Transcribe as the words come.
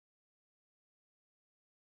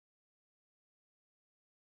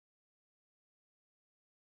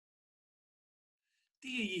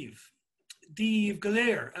Díomh. Díomh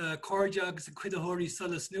Galéir, cóide agus a cuideóirí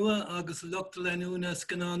Solas Nua agus luchta leúna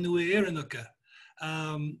scanán nua éireannacha.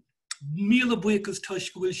 Míle buíochas tuis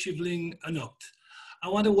go bhfuil sibling anocht. I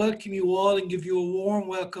want to welcome you all and give you a warm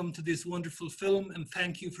welcome to this wonderful film, and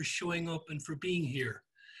thank you for showing up and for being here.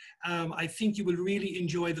 I think you will really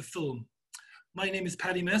enjoy the film. My name is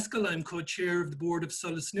Paddy Mescal. I'm co-chair of the board of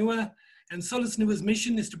Solas Nua, and Solas Nua's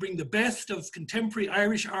mission is to bring the best of contemporary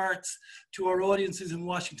Irish arts to our audiences in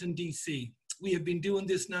Washington, DC. We have been doing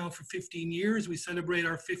this now for 15 years. We celebrate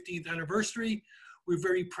our 15th anniversary. We're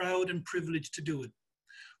very proud and privileged to do it.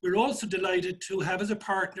 We're also delighted to have as a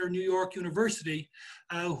partner New York University,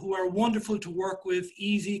 who are wonderful to work with,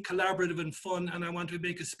 easy, collaborative and fun. And I want to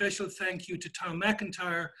make a special thank you to Tom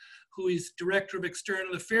McIntyre, who is Director of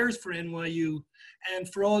External Affairs for NYU, and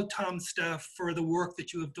for all Tom's staff for the work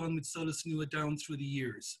that you have done with Solas Nua down through the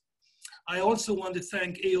years. I also want to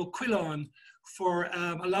thank Aodh Ó Coileáin for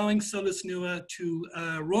allowing Solas Nua to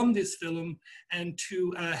run this film and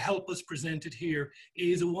to help us present it here.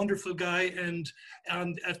 He is a wonderful guy, and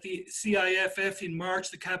at the CIFF in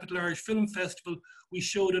March, the Capital Irish Film Festival, we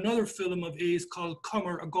showed another film of Aodh's called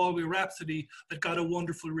Comer, a Galway Rhapsody, that got a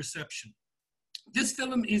wonderful reception. This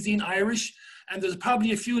film is in Irish, and there's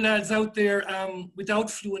probably a few lads out there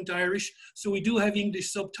without fluent Irish, so we do have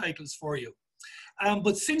English subtitles for you.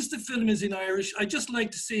 But since the film is in Irish, I'd just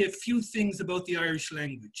like to say a few things about the Irish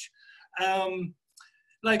language.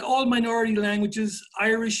 Like all minority languages,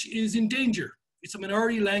 Irish is in danger. It's a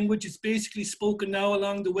minority language. It's basically spoken now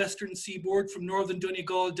along the western seaboard from northern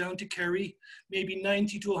Donegal down to Kerry. Maybe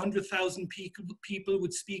 90 to 100,000 people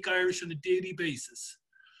would speak Irish on a daily basis.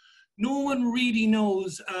 No one really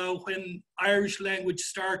knows when Irish language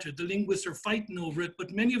started. The linguists are fighting over it, but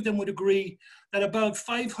many of them would agree that about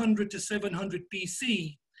 500 to 700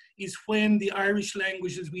 BC is when the Irish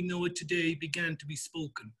language as we know it today began to be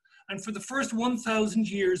spoken. And for the first 1,000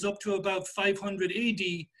 years, up to about 500 AD,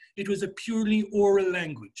 it was a purely oral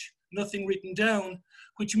language, nothing written down,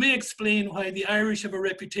 which may explain why the Irish have a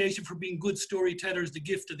reputation for being good storytellers, the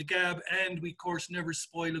gift of the gab, and we, of course, never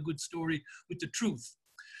spoil a good story with the truth.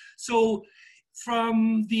 So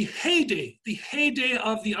from the heyday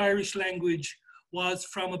of the Irish language was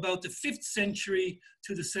from about the 5th century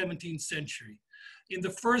to the 17th century. In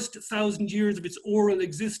the first 1,000 years of its oral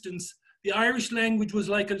existence, the Irish language was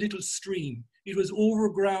like a little stream. It was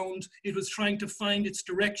overground, it was trying to find its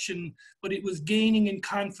direction, but it was gaining in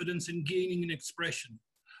confidence and gaining in expression.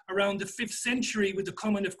 Around the 5th century, with the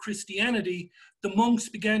coming of Christianity, the monks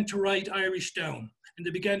began to write Irish down. And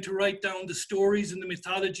they began to write down the stories and the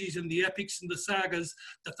mythologies and the epics and the sagas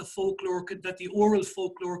that the oral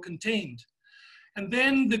folklore contained. And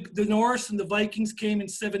then the Norse and the Vikings came in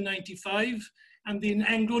 795, and the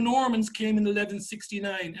Anglo-Normans came in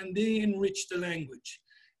 1169, and they enriched the language.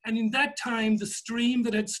 And in that time, the stream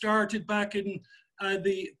that had started back in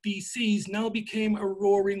the BCs now became a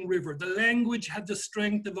roaring river. The language had the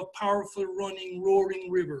strength of a powerful running, roaring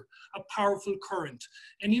river, a powerful current.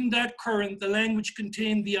 And in that current, the language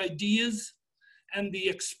contained the ideas and the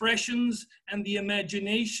expressions and the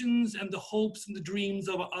imaginations and the hopes and the dreams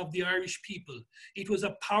of the Irish people. It was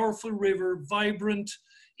a powerful river, vibrant,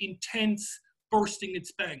 intense, bursting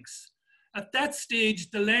its banks. At that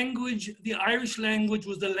stage, the Irish language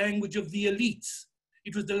was the language of the elites.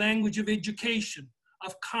 It was the language of education,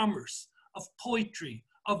 of commerce, of poetry,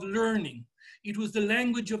 of learning. It was the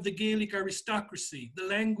language of the Gaelic aristocracy, the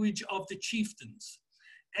language of the chieftains.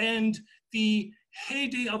 And the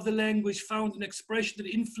heyday of the language found an expression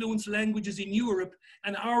that influenced languages in Europe,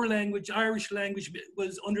 and our language, Irish language,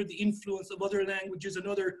 was under the influence of other languages and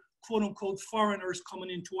other quote-unquote foreigners coming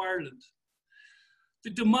into Ireland. The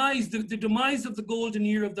demise of the golden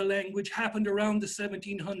era of the language happened around the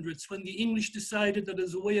 1700s, when the English decided that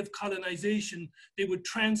as a way of colonization, they would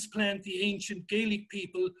transplant the ancient Gaelic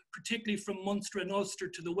people, particularly from Munster and Ulster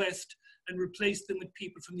to the west, and replace them with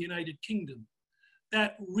people from the United Kingdom.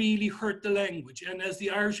 That really hurt the language. And as the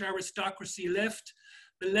Irish aristocracy left,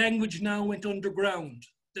 the language now went underground.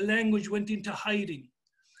 The language went into hiding.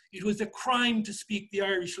 It was a crime to speak the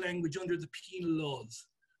Irish language under the penal laws.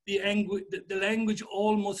 The language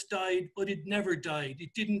almost died, but it never died.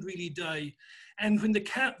 It didn't really die. And when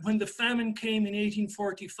the famine came in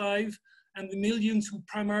 1845 and the millions who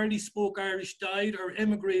primarily spoke Irish died or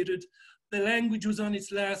emigrated, the language was on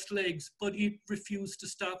its last legs, but it refused to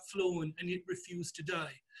stop flowing and it refused to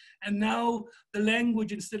die. And now the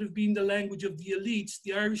language, instead of being the language of the elites,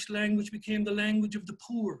 the Irish language became the language of the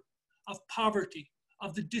poor, of poverty,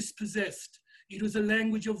 of the dispossessed. It was a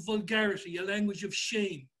language of vulgarity, a language of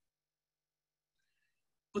shame.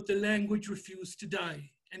 But the language refused to die.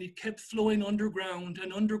 and it kept flowing underground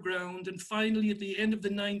and underground. And finally, at the end of the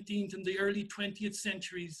 19th and the early 20th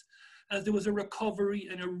centuries, as there was a recovery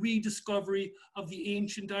and a rediscovery of the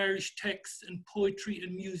ancient Irish texts and poetry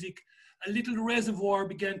and music, a little reservoir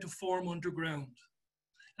began to form underground.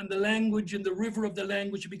 And the language and the river of the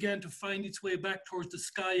language began to find its way back towards the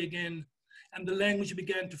sky again, and the language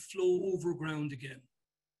began to flow over ground again.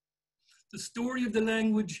 The story of the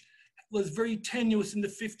language was very tenuous in the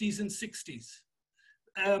 50s and 60s.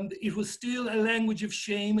 It was still a language of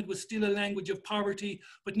shame, it was still a language of poverty,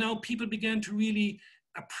 but now people began to really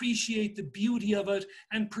appreciate the beauty of it,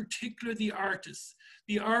 and particularly the artists.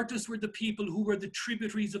 The artists were the people who were the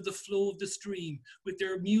tributaries of the flow of the stream. With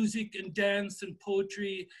their music and dance and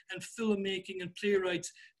poetry and filmmaking and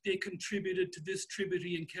playwrights, they contributed to this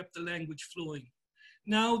tributary and kept the language flowing.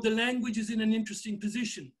 Now the language is in an interesting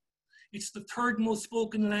position. It's the third most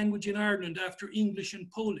spoken language in Ireland after English and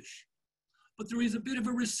Polish. But there is a bit of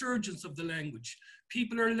a resurgence of the language.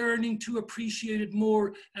 People are learning to appreciate it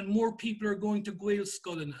more, and more people are going to Gael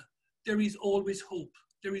Scoilina. There is always hope.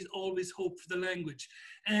 There is always hope for the language.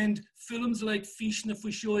 And films like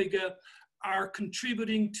Fuiseoige are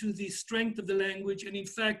contributing to the strength of the language. And in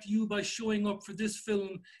fact, you, by showing up for this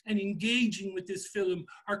film and engaging with this film,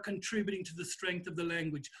 are contributing to the strength of the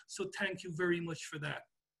language. So thank you very much for that.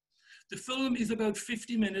 The film is about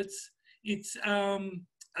 50 minutes. It's,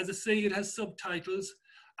 as I say, it has subtitles.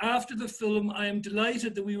 After the film, I am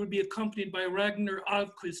delighted that we will be accompanied by Ragnar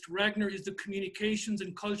Ahlqvist. Ragnar is the Communications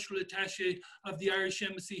and Cultural Attaché of the Irish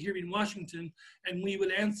Embassy here in Washington, and we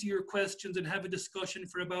will answer your questions and have a discussion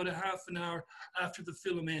for about a half an hour after the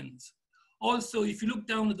film ends. Also, if you look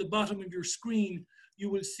down at the bottom of your screen, you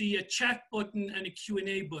will see a chat button and a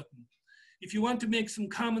Q&A button. If you want to make some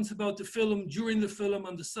comments about the film during the film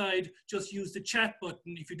on the side, just use the chat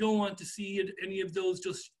button. If you don't want to see it, any of those,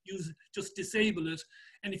 just disable it.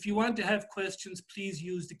 And if you want to have questions, please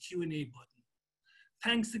use the Q&A button.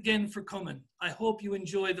 Thanks again for coming. I hope you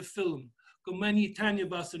enjoy the film. Go many Tanya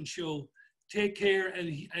Bosson show. Take care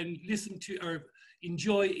and listen to or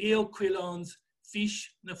enjoy Aodh Ó Coileáin's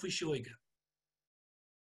Fish na Fuiseoige.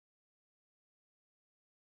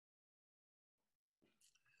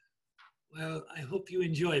 Well, I hope you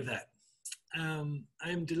enjoy that. I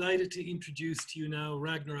am delighted to introduce to you now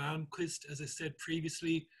Ragnar Ahlqvist. As I said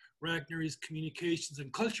previously, Ragnar is Communications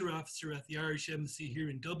and Culture Officer at the Irish Embassy here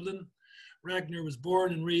in Dublin. Ragnar was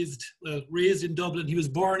born and raised in Dublin. He was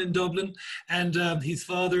born in Dublin, and his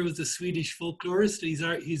father was a Swedish folklorist.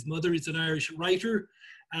 His mother is an Irish writer.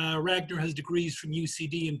 Ragnar has degrees from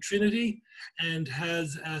UCD and Trinity, and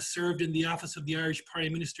has served in the office of the Irish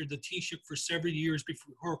Prime Minister, the Taoiseach, for several years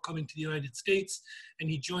before coming to the United States,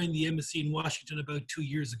 and he joined the embassy in Washington about 2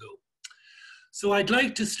 years ago. So I'd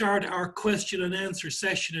like to start our question and answer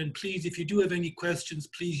session, and please, if you do have any questions,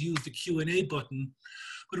 please use the Q&A button.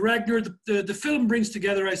 But Ragnar, the film brings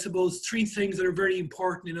together, I suppose, three things that are very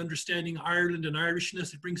important in understanding Ireland and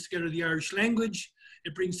Irishness. It brings together the Irish language,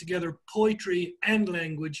 it brings together poetry and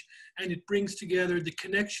language, and it brings together the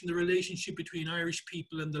connection, the relationship between Irish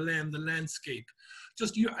people and the land, the landscape.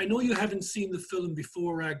 I know you haven't seen the film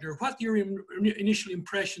before, Ragnar. What are your initial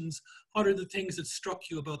impressions? What are the things that struck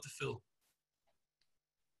you about the film?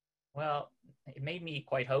 Well, it made me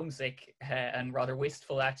quite homesick and rather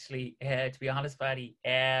wistful, actually, to be honest, Paddy.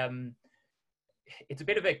 It's a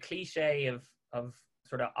bit of a cliche of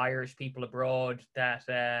sort of Irish people abroad that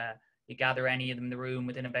you gather any of them in the room,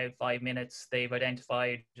 within about 5 minutes, they've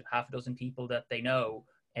identified half a dozen people that they know,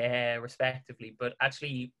 respectively. But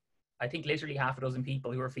actually, I think literally half a dozen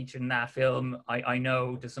people who are featured in that film, I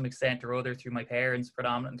know to some extent or other through my parents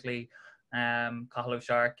predominantly. Cathal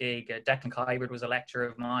O'Sharkig, Declan Kybert was a lecturer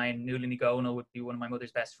of mine, Nuala Nigona would be one of my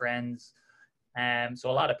mother's best friends. So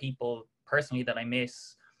a lot of people personally that I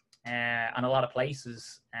miss, and a lot of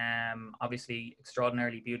places, obviously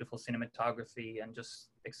extraordinarily beautiful cinematography and just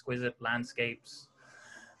exquisite landscapes.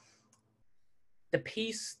 The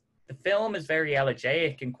film is very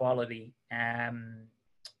elegiac in quality, and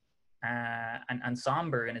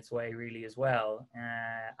somber in its way, really, as well.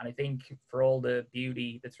 And I think for all the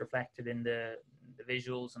beauty that's reflected in the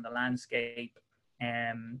visuals and the landscape,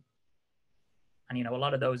 and you know, a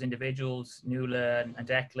lot of those individuals, Nuala and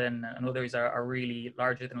Declan and others, are really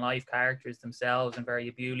larger than life characters themselves, and very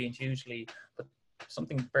ebullient usually, but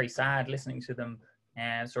something very sad listening to them,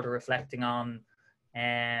 and sort of reflecting on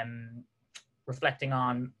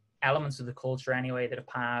elements of the culture anyway that have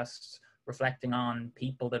passed, reflecting on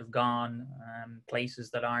people that have gone,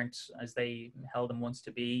 places that aren't as they held them once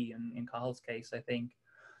to be, in Cahill's case, I think.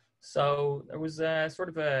 So there was sort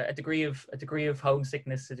of a degree of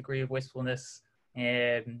homesickness, a degree of wistfulness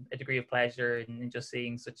a degree of pleasure in just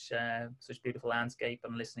seeing such beautiful landscape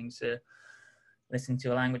and listening to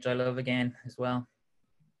a language I love again as well.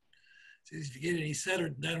 So if you get any sadder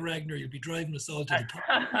than that, Ragnar, you'll be driving us all to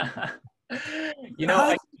the pub. You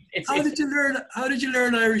know, how did you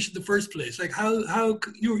learn Irish in the first place? Like how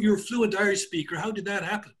you're a fluent Irish speaker. How did that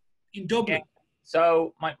happen in Dublin? Yeah.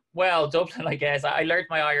 So Dublin, I guess. I learned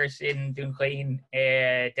my Irish in Dunqueen,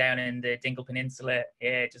 down in the Dingle Peninsula,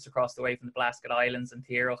 just across the way from the Blasket Islands and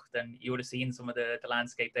Tíreacht, and you would have seen some of the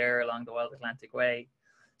landscape there along the Wild Atlantic Way.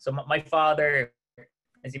 So my father,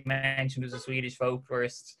 as you mentioned, was a Swedish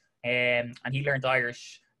folklorist, and he learned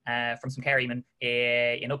Irish from some Kerrymen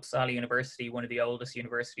in Uppsala University, one of the oldest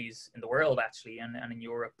universities in the world, actually, and in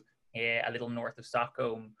Europe, a little north of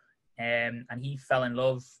Stockholm. And he fell in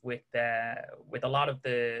love with a lot of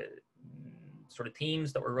the sort of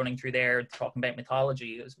themes that were running through there, talking about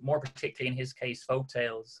mythology. It was more particularly in his case folk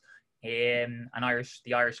tales, and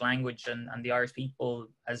the Irish language and the Irish people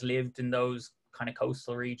has lived in those kind of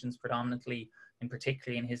coastal regions predominantly, and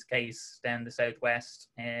particularly in his case down the southwest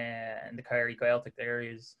and the Kerry Gaeltacht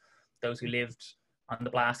areas, those who lived on the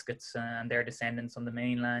Blaskets and their descendants on the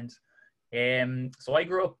mainland. So I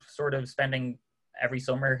grew up sort of spending every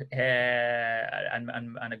summer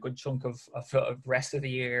and a good chunk of the rest of the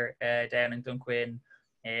year down in Dunquin.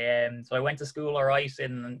 So I went to school all right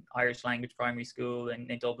in Irish language primary school in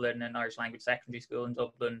Dublin and Irish language secondary school in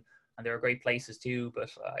Dublin, and they were great places too, but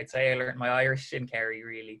I'd say I learned my Irish in Kerry,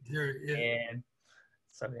 really.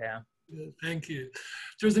 So yeah. Thank you.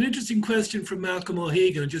 There's an interesting question from Malcolm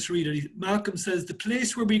O'Hagan. I'll just read it. Malcolm says, the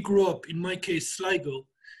place where we grew up, in my case Sligo,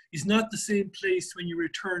 is not the same place when you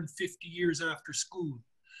return 50 years after school.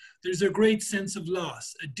 There's a great sense of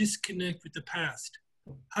loss, a disconnect with the past.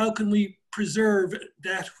 How can we preserve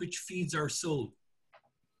that which feeds our soul?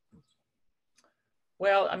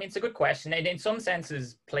 Well, I mean, it's a good question. And in some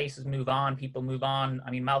senses, places move on, people move on. I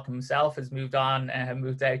mean, Malcolm himself has moved on,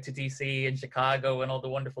 moved out to DC and Chicago and all the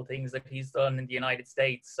wonderful things that he's done in the United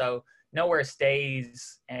States. So nowhere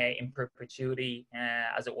stays in perpetuity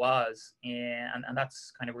as it was. And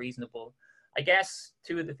that's kind of reasonable. I guess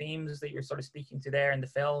two of the themes that you're sort of speaking to there in the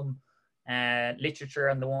film, literature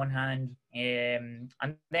on the one hand, and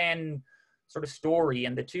then sort of story,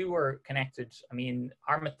 and the two are connected. I mean,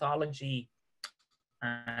 our mythology,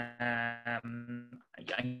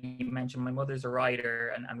 you mentioned my mother's a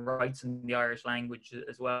writer and writes in the Irish language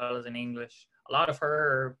as well as in English. A lot of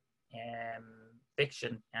her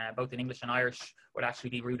fiction, both in English and Irish, would actually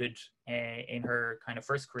be rooted in her kind of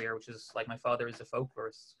first career, which is like my father is a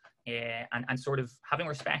folklorist, and sort of having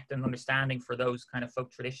respect and understanding for those kind of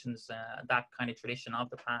folk traditions, that kind of tradition of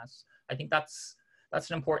the past. I think that's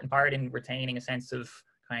an important part in retaining a sense of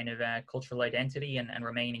kind of cultural identity and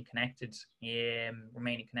remaining connected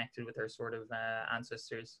with their sort of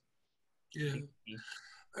ancestors. Yeah,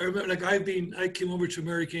 I remember, like I came over to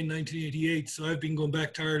America in 1988, so I've been going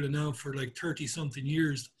back to Ireland now for like 30 something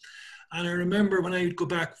years. And I remember when I would go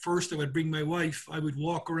back first, I would bring my wife, I would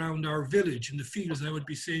walk around our village in the fields, and I would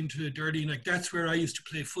be saying to Darlene, like, that's where I used to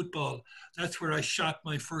play football. That's where I shot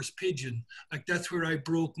my first pigeon. Like, that's where I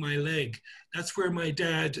broke my leg. That's where my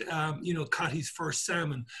dad, caught his first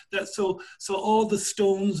salmon. So all the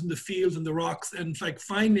stones and the fields and the rocks. And like,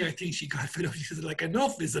 finally, I think she got fed up. She said, like,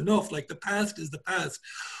 enough is enough. Like, the past is the past.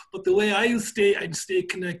 But the way I'd stay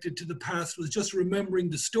connected to the past was just remembering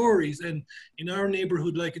the stories. And in our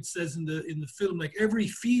neighborhood, like it says in the film, like every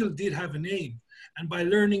field did have a name. And by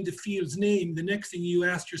learning the field's name, the next thing you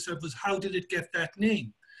asked yourself was, how did it get that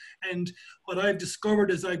name? And what I've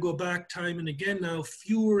discovered as I go back time and again now,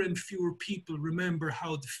 fewer and fewer people remember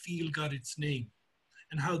how the field got its name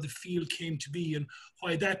and how the field came to be, and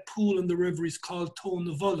why that pool in the river is called Tone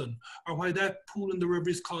na Bhollen, or why that pool in the river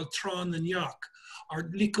is called Tron and Yacht,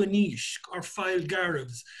 or Liconish, or File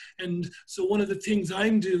Garibs. And so one of the things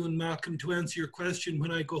I'm doing, Malcolm, to answer your question,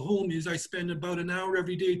 when I go home is I spend about an hour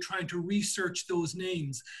every day trying to research those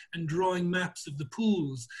names and drawing maps of the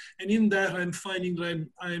pools. And in that, I'm finding that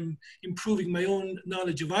I'm improving my own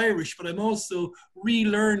knowledge of Irish, but I'm also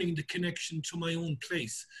relearning the connection to my own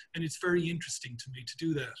place. And it's very interesting to me to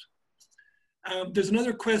do that. There's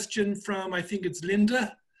another question from, I think it's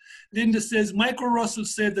Linda. Linda says, Michael Russell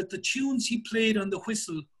said that the tunes he played on the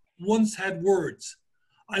whistle once had words.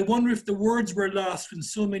 I wonder if the words were lost when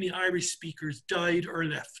so many Irish speakers died or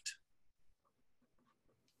left.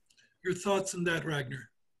 Your thoughts on that, Ragnar?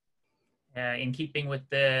 In keeping with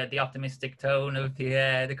the optimistic tone of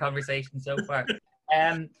the conversation so far.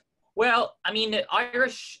 Well, I mean,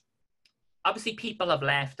 Irish obviously people have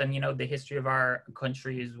left, and the history of our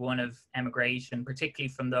country is one of emigration, particularly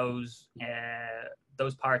from those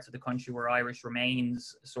parts of the country where Irish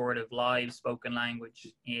remains sort of live spoken language,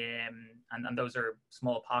 and those are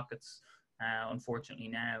small pockets, unfortunately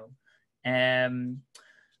now.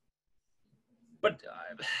 But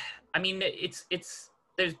I mean,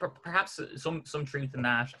 there's perhaps some truth in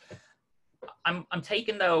that. I'm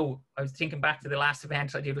taken, though. I was thinking back to the last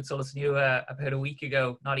event I did with Solas Nua about a week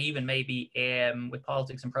ago, not even maybe, with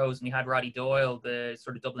Politics and Prose, and we had Roddy Doyle, the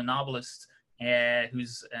sort of Dublin novelist,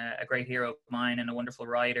 who's a great hero of mine and a wonderful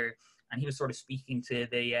writer, and he was sort of speaking to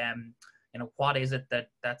the what is it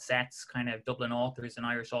that sets kind of Dublin authors and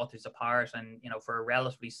Irish authors apart, and for a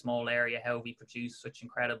relatively small area, how we produce such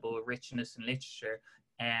incredible richness in literature,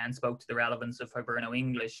 and spoke to the relevance of Hiberno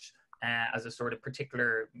English as a sort of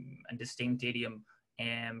particular and distinct idiom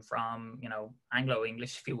from Anglo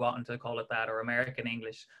English, if you want to call it that, or American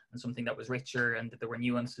English, and something that was richer, and that there were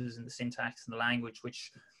nuances in the syntax and the language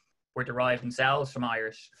which were derived themselves from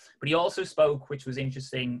Irish. But he also spoke, which was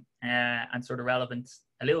interesting and sort of relevant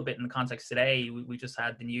a little bit in the context today. We just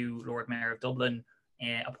had the new Lord Mayor of Dublin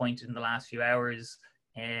appointed in the last few hours.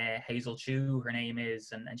 Hazel Chu, her name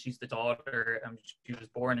is, and she's the daughter, she was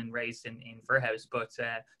born and raised in Firhouse, but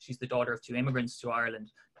she's the daughter of two immigrants to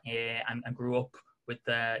Ireland, and grew up with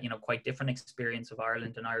quite different experience of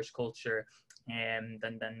Ireland and Irish culture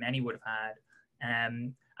than many would have had.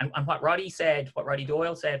 And what Roddy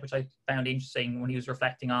Doyle said, which I found interesting when he was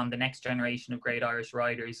reflecting on the next generation of great Irish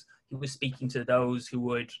writers, he was speaking to those who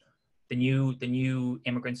would the new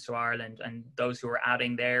immigrants to Ireland, and those who are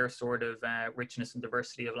adding their sort of richness and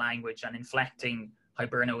diversity of language and inflecting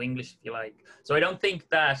Hiberno English, if you like. So I don't think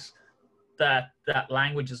that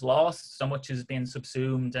language is lost so much as been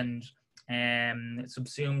subsumed and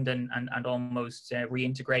almost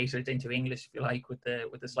reintegrated into English, if you like, with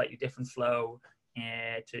a slightly different flow,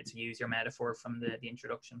 to use your metaphor from the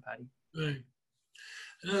introduction, Paddy. Right.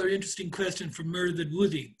 Another interesting question from Murthed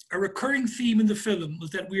Woody. A recurring theme in the film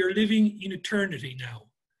was that we are living in eternity now,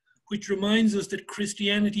 which reminds us that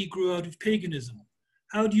Christianity grew out of paganism.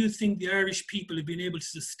 How do you think the Irish people have been able to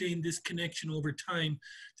sustain this connection over time,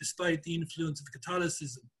 despite the influence of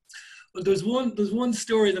Catholicism? Well, there's one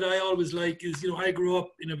story that I always like is, I grew up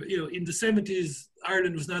in the 70s,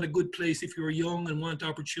 Ireland was not a good place if you were young and want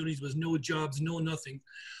opportunities, there was no jobs, no nothing.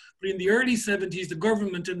 But in the early 70s, the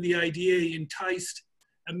government and the IDA enticed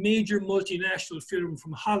a major multinational firm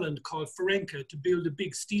from Holland called Ferenca to build a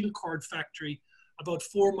big steel cord factory about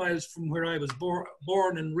 4 miles from where I was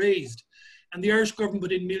born and raised. And the Irish government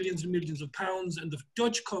put in millions and millions of pounds, and the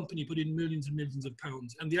Dutch company put in millions and millions of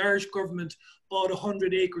pounds. And the Irish government bought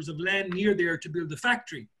 100 acres of land near there to build the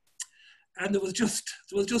factory. And there was just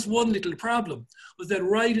one little problem, was that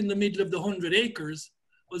right in the middle of the 100 acres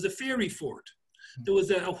was a fairy fort. There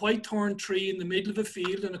was a white thorn tree in the middle of a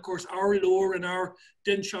field, and of course our lore and our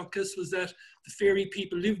denshocus was that the fairy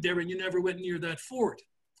people lived there and you never went near that fort.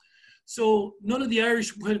 So none of the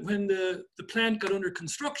Irish, when the plant got under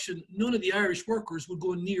construction, none of the Irish workers would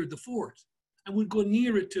go near the fort and would go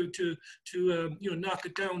near it to knock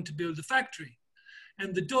it down to build the factory.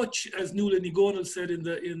 And the Dutch, as Nuala Ní Dhomhnaill said in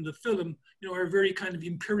the film, are very kind of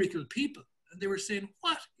empirical people. And they were saying,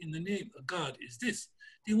 what in the name of God is this?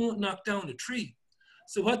 They won't knock down a tree.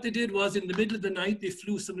 So what they did was, in the middle of the night, they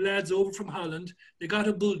flew some lads over from Holland, they got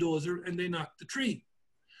a bulldozer and they knocked the tree.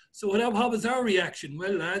 So what was our reaction?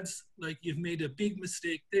 Well, lads, you've made a big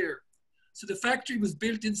mistake there. So the factory was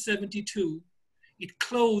built in 72, it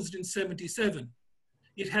closed in 77.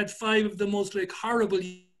 It had 5 of the most horrible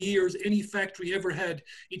years any factory ever had.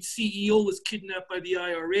 Its CEO was kidnapped by the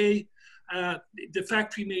IRA. The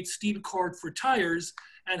factory made steel cord for tires,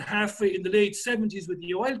 and halfway in the late 70s with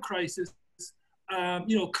the oil crisis,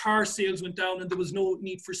 car sales went down and there was no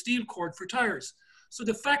need for steel cord for tires. So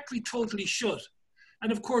the factory totally shut.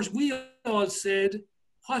 And of course, we all said,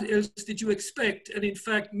 what else did you expect? And in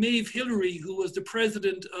fact, Maeve Hillary, who was the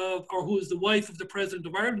president of, or who was the wife of the president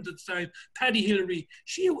of Ireland at the time, Paddy Hillary,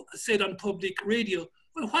 she said on public radio,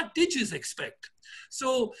 well, what did you expect?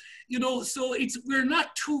 So, we're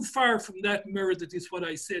not too far from that mirror. That is what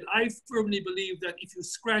I said. I firmly believe that if you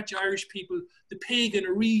scratch Irish people, the pagan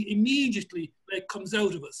immediately comes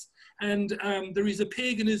out of us. And there is a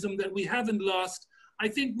paganism that we haven't lost. I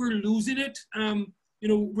think we're losing it.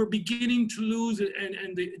 We're beginning to lose it,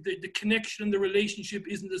 and the connection and the relationship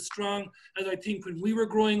isn't as strong as I think when we were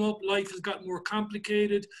growing up. Life has got more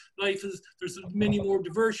complicated. There's many more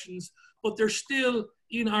diversions, but there's still,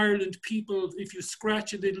 in Ireland, people, if you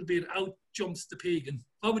scratch a little bit, out jumps the pagan.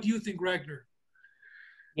 What would you think, Ragnar?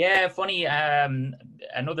 Yeah, funny.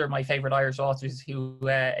 Another of my favorite Irish authors who,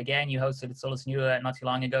 again, you hosted at Solas Nua not too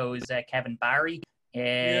long ago is Kevin Barry.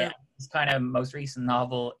 Yeah. His kind of most recent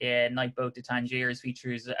novel, Night Boat to Tangiers,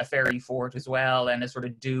 features a ferry fort as well and a sort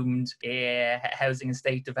of doomed housing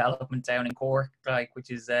estate development down in Cork, like, which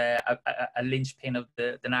is a linchpin of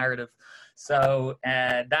the narrative. So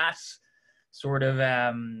that sort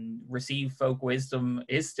of received folk wisdom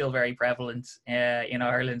is still very prevalent in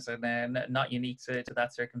Ireland, and not unique to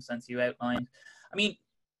that circumstance you outlined. I mean,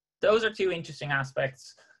 those are two interesting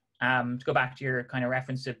aspects. To go back to your kind of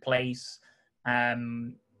reference to place,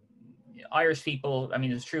 Irish people, I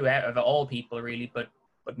mean, it's true of all people really, but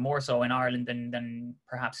more so in Ireland than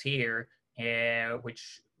perhaps here,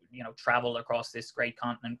 which, you know, travel across this great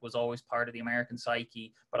continent was always part of the American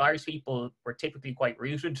psyche. But Irish people were typically quite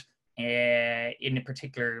rooted in a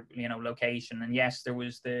particular, you know, location. And yes, there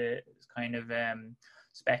was the kind of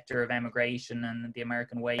specter of emigration and the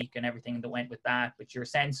American wake and everything that went with that. But your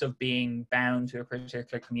sense of being bound to a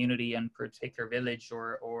particular community and particular village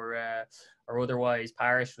or otherwise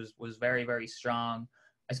parish was very, very strong.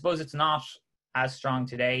 I suppose it's not as strong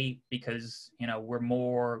today because, you know, we're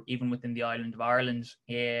more, even within the island of Ireland,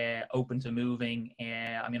 open to moving.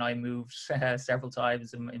 I mean, I moved several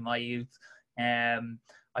times in my youth.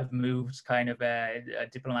 I've moved kind of a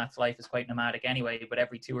diplomat's life is quite nomadic anyway, but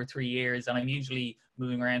every 2 or 3 years, and I'm usually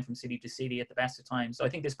moving around from city to city at the best of times. So I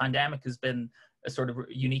think this pandemic has been a sort of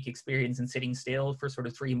unique experience in sitting still for sort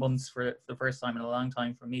of 3 months for the first time in a long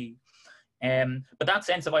time for me. But that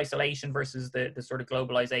sense of isolation versus the sort of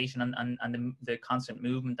globalization and the constant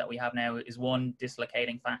movement that we have now is one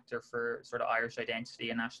dislocating factor for sort of Irish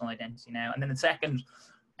identity and national identity now. And then the second,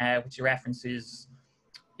 which you reference, is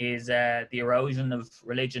the erosion of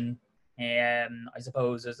religion, I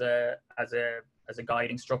suppose, as a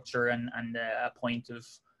guiding structure and a point of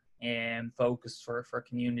focus for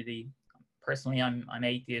community. Personally, I'm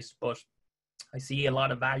atheist, but I see a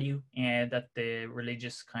lot of value that the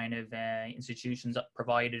religious kind of institutions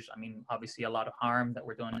provided. I mean, obviously a lot of harm that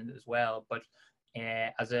we're doing as well, but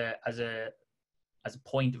as a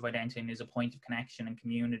point of identity and as a point of connection and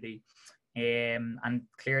community. And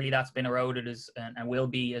clearly that's been eroded and will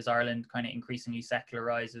be as Ireland kind of increasingly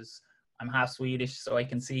secularizes. I'm half Swedish, so I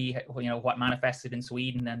can see, you know, what manifested in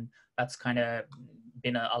Sweden, and that's kind of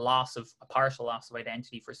been a partial loss of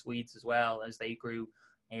identity for Swedes as well as they grew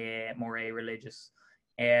more religious.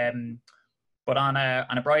 But on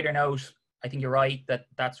a brighter note, I think you're right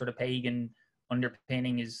that sort of pagan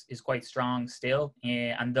underpinning is quite strong still,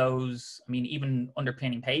 and those, I mean, even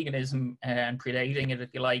underpinning paganism and predating it,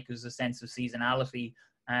 if you like, is a sense of seasonality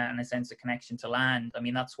and a sense of connection to land. I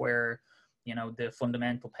mean, that's where, you know, the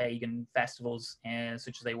fundamental pagan festivals,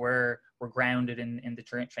 such as they were grounded in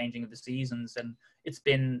the changing of the seasons. And it's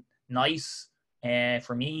been nice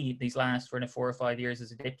for me these last 4 or 5 years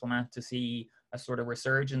as a diplomat to see a sort of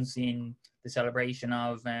resurgence in the celebration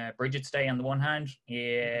of Bridget's Day on the one hand,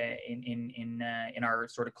 in our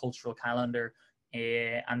sort of cultural calendar,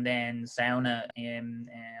 and then Sauna in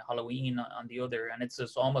Halloween on the other. And it's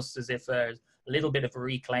just almost as if a little bit of a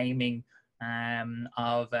reclaiming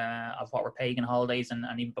of what were pagan holidays and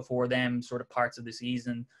even before them sort of parts of the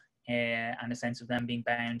season, and a sense of them being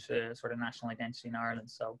bound to sort of national identity in Ireland.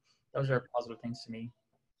 So those are positive things to me.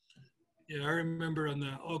 Yeah, I remember on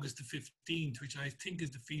August the 15th, which I think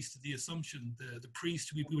is the Feast of the Assumption, the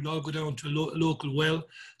priest, we would all go down to a local well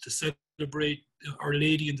to celebrate Our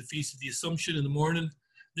Lady and the Feast of the Assumption in the morning.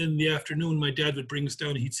 Then in the afternoon, my dad would bring us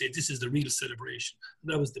down and he'd say, this is the real celebration.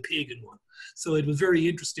 And that was the pagan one. So it was very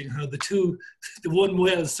interesting how the one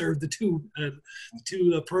well served the two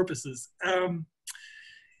purposes.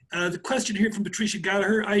 The question here from Patricia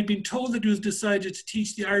Gallagher. I've been told that it was decided to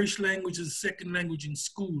teach the Irish language as a second language in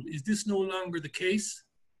school. Is this no longer the case?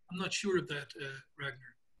 I'm not sure of that,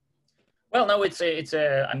 Ragnar. Well, no,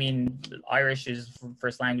 I mean, Irish is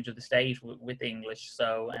first language of the state with English,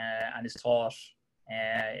 so, and is taught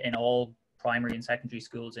in all primary and secondary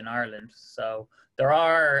schools in Ireland. So there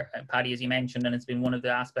are, Paddy, as you mentioned, and it's been one of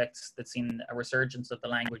the aspects that's seen a resurgence of the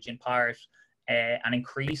language in part, an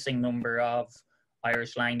increasing number of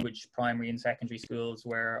Irish language primary and secondary schools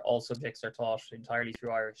where all subjects are taught entirely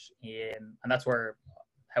through Irish, and that's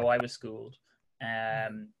how I was schooled.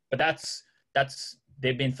 But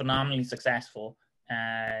they've been phenomenally successful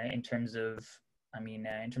in terms of,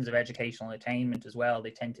 in terms of educational attainment as well.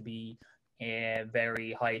 They tend to be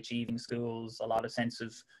very high achieving schools, a lot of sense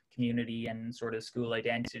of community and sort of school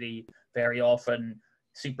identity, very often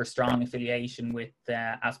super strong affiliation with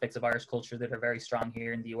aspects of Irish culture that are very strong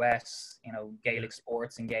here in the US, you know, Gaelic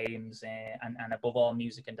sports and games, and above all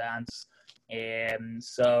music and dance.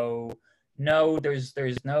 So No, there's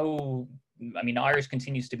no. I mean, Irish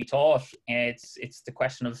continues to be taught. It's the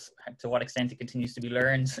question of to what extent it continues to be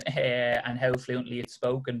learned and how fluently it's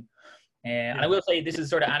spoken. And I will say this is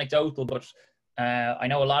sort of anecdotal, but I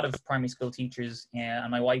know a lot of primary school teachers, and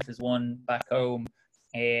my wife is one back home,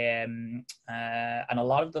 and a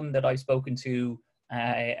lot of them that I've spoken to,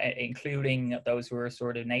 including those who are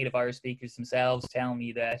sort of native Irish speakers themselves, tell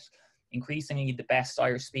me that increasingly the best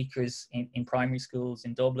Irish speakers in primary schools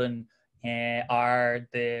in Dublin are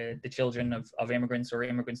the children of immigrants or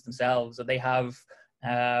immigrants themselves. So they have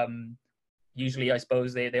usually, I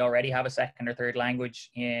suppose, they already have a second or third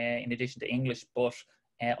language in addition to English, but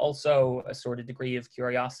also a sort of degree of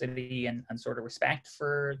curiosity and sort of respect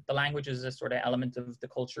for the language as a sort of element of the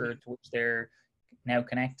culture to which they're now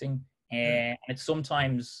connecting. And it's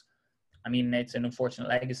sometimes, I mean, it's an unfortunate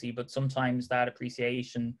legacy, but sometimes that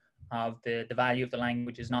appreciation of the value of the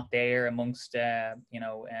language is not there amongst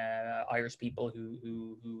Irish people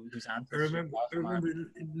whose ancestors. I remember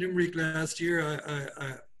in Limerick last year,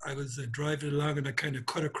 I was driving along and I kind of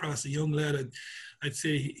cut across a young lad. I'd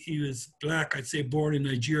say he was black. I'd say born in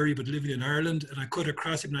Nigeria but living in Ireland. And I cut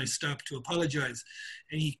across him and I stopped to apologize.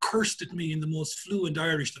 And he cursed at me in the most fluent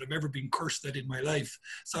Irish that I've ever been cursed at in my life.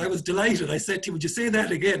 So I was delighted. I said to him, "Would you say that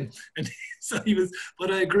again?" And so he was. But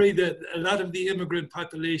I agree that a lot of the immigrant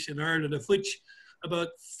population in Ireland, of which about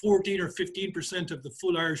 14 or 15% of the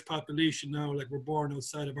full Irish population now, like, were born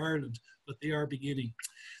outside of Ireland, but they are beginning.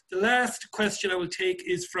 The last question I will take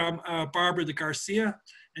is from Barbara de Garcia,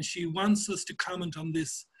 and she wants us to comment on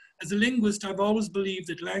this. As a linguist, I've always believed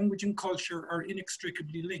that language and culture are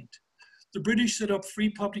inextricably linked. The British set up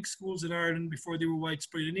free public schools in Ireland before they were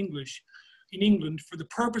widespread in England for the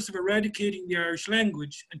purpose of eradicating the Irish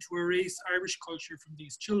language and to erase Irish culture from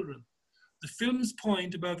these children. The film's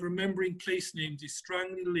point about remembering place names is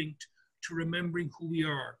strongly linked to remembering who we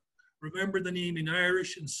are. Remember the name in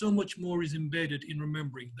Irish, and so much more is embedded in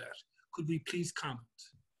remembering that. Could we please comment?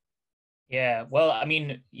 Yeah, well, I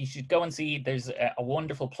mean, you should go and see, there's a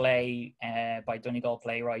wonderful play by Donegal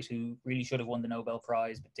playwright who really should have won the Nobel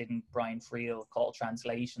Prize, but didn't, Brian Friel, called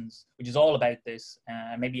Translations, which is all about this.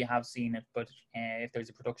 Maybe you have seen it, but if there's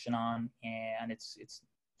a production on, and it's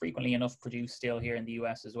frequently enough produced still here in the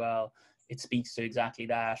US as well, it speaks to exactly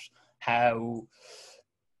that, how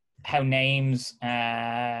names,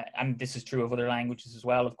 and this is true of other languages as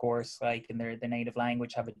well, of course, like in their native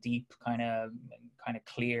language, have a deep kind of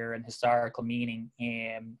clear and historical meaning,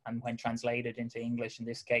 and when translated into English in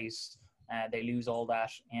this case, they lose all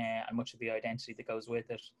that and much of the identity that goes with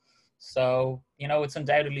it. So, you know, it's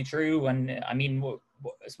undoubtedly true. And I mean,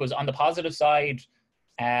 I suppose on the positive side,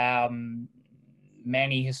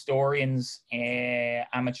 many historians,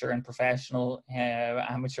 amateur and professional,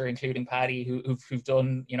 amateur including Paddy, who've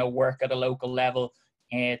done, you know, work at a local level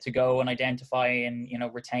to go and identify and, you know,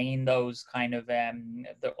 retain those kind of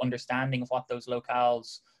the understanding of what those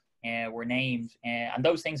locales were named, and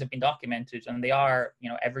those things have been documented, and they are, you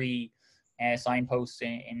know, every signpost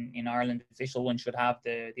in Ireland, official one, should have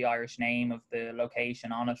the Irish name of the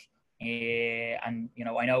location on it. And, you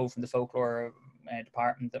know, I know from the folklore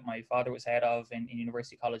department that my father was head of in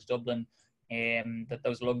University College Dublin, that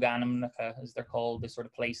those Luganum, as they're called, the sort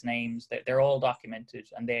of place names, they're all documented,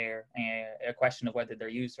 and they're a question of whether they're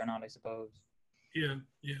used or not, I suppose. Yeah.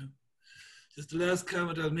 Just the last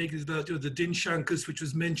comment I'll make is about, you know, the Dinshankas, which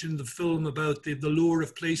was mentioned in the film, about the lore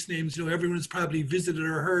of place names. You know, everyone's probably visited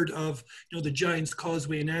or heard of, you know, the Giant's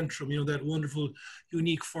Causeway in Antrim, you know, that wonderful,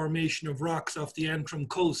 unique formation of rocks off the Antrim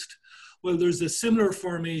coast. Well, there's a similar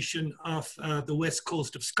formation off the west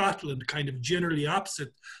coast of Scotland, kind of generally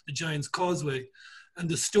opposite the Giant's Causeway. And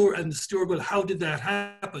the story, well, how did that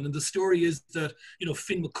happen? And the story is that, you know,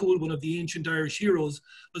 Finn McCool, one of the ancient Irish heroes,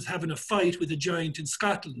 was having a fight with a giant in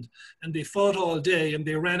Scotland, and they fought all day and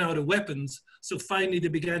they ran out of weapons. So finally they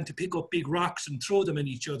began to pick up big rocks and throw them at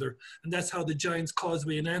each other. And that's how the Giant's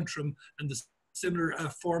Causeway in Antrim and the similar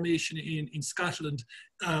formation in Scotland,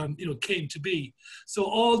 you know, came to be. So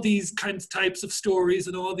all these types of stories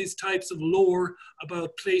and all these types of lore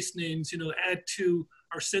about place names, you know, add to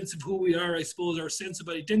our sense of who we are, I suppose, our sense of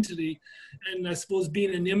identity. And I suppose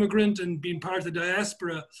being an immigrant and being part of the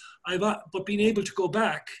diaspora, but being able to go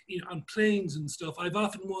back, you know, on planes and stuff, I've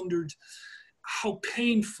often wondered how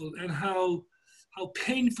painful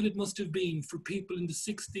it must have been for people in the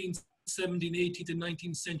 16th, 17th, 18th, and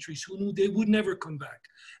 19th centuries who knew they would never come back,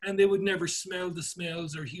 and they would never smell the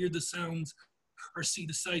smells or hear the sounds or see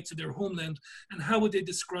the sights of their homeland, and how would they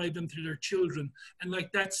describe them to their children? And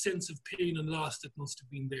like that sense of pain and loss that must have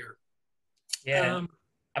been there. Yeah,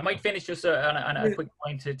 I might finish just on a quick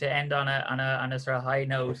point to end on a sort of high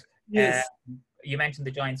note. Yes. you mentioned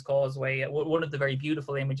the Giant's Causeway. One of the very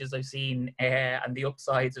beautiful images I've seen, and the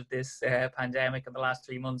upsides of this pandemic in the last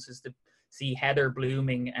 3 months, is to see heather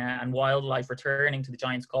blooming and wildlife returning to the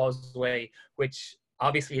Giant's Causeway, which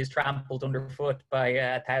obviously is trampled underfoot by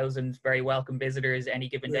 1,000 very welcome visitors any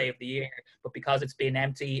given day of the year. But because it's been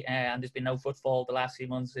empty and there's been no footfall the last few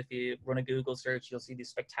months, if you run a Google search, you'll see these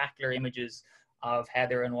spectacular images of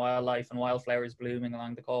heather and wildlife and wildflowers blooming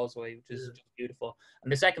along the causeway, which is just beautiful.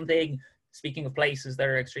 And the second thing, speaking of places that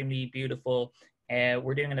are extremely beautiful,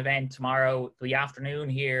 we're doing an event tomorrow, the afternoon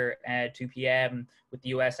here at 2 p.m. with the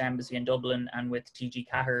US Embassy in Dublin and with TG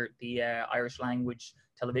Cahir, the Irish language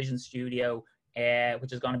television studio,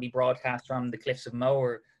 which is going to be broadcast from the Cliffs of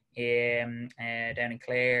Moher down in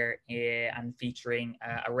Clare, and featuring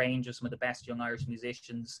a range of some of the best young Irish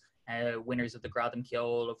musicians, winners of the Gradam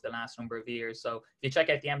Ceol of the last number of years. So if you check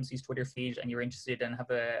out the Embassy's Twitter feed and you're interested and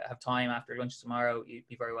have time after lunch tomorrow, you'd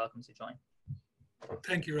be very welcome to join.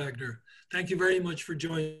 Thank you, Ragnar. Thank you very much for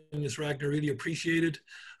joining us, Ragnar. Really appreciate it.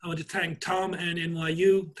 I want to thank Tom and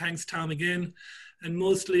NYU. Thanks, Tom, again. And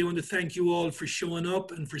mostly I want to thank you all for showing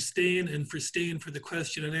up and for staying for the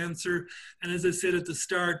question and answer. And as I said at the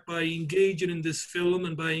start, by engaging in this film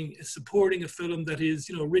and by supporting a film that is,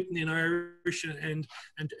 you know, written in Irish and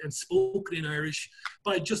spoken in Irish,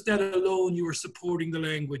 by just that alone, you are supporting the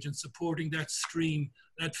language and supporting that stream,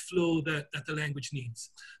 that flow that the language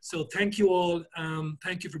needs. So thank you all.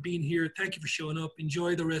 Thank you for being here. Thank you for showing up.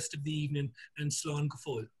 Enjoy the rest of the evening, and Slán go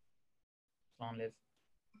fóill. Slán live.